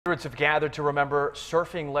Hundreds have gathered to remember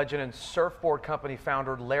surfing legend and surfboard company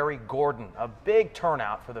founder Larry Gordon. A big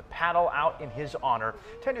turnout for the paddle out in his honor.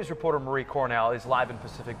 10 News reporter Marie Cornell is live in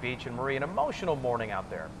Pacific Beach. And Marie, an emotional morning out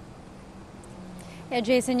there. Yeah,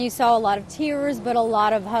 Jason, you saw a lot of tears, but a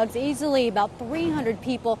lot of hugs. Easily about 300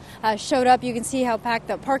 people showed up. You can see how packed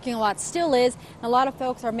the parking lot still is. And a lot of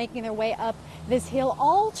folks are making their way up this hill,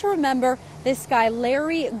 all to remember this guy,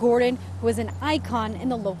 Larry Gordon, who was an icon in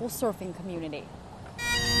the local surfing community.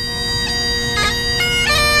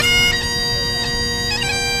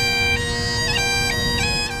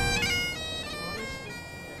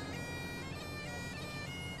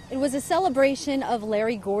 It was a celebration of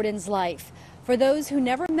Larry Gordon's life. For those who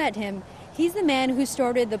never met him, he's the man who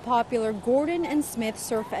started the popular Gordon and Smith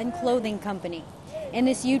Surf and Clothing Company. In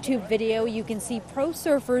this YouTube video, you can see pro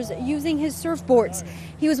surfers using his surfboards.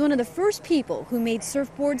 He was one of the first people who made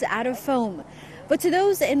surfboards out of foam. But to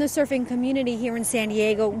those in the surfing community here in San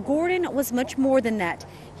Diego, Gordon was much more than that.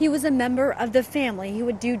 He was a member of the family who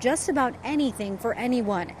would do just about anything for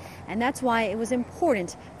anyone. And that's why it was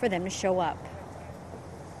important for them to show up.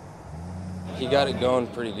 He got it going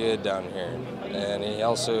pretty good down here, and he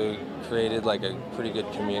also created like a pretty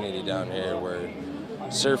good community down here where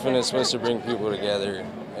surfing is supposed to bring people together,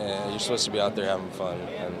 and you're supposed to be out there having fun,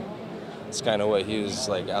 and it's kind of what he was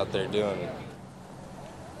like out there doing.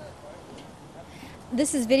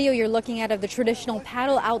 This is video you're looking at of the traditional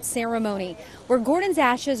paddle out ceremony, where Gordon's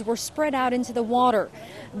ashes were spread out into the water,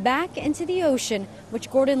 back into the ocean,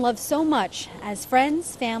 which Gordon loved so much, as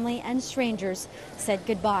friends, family, and strangers said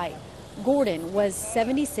goodbye. Gordon was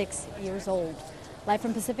 76 years old. Live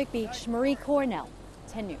from Pacific Beach, Marie Cornell,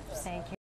 10 News. Thank you.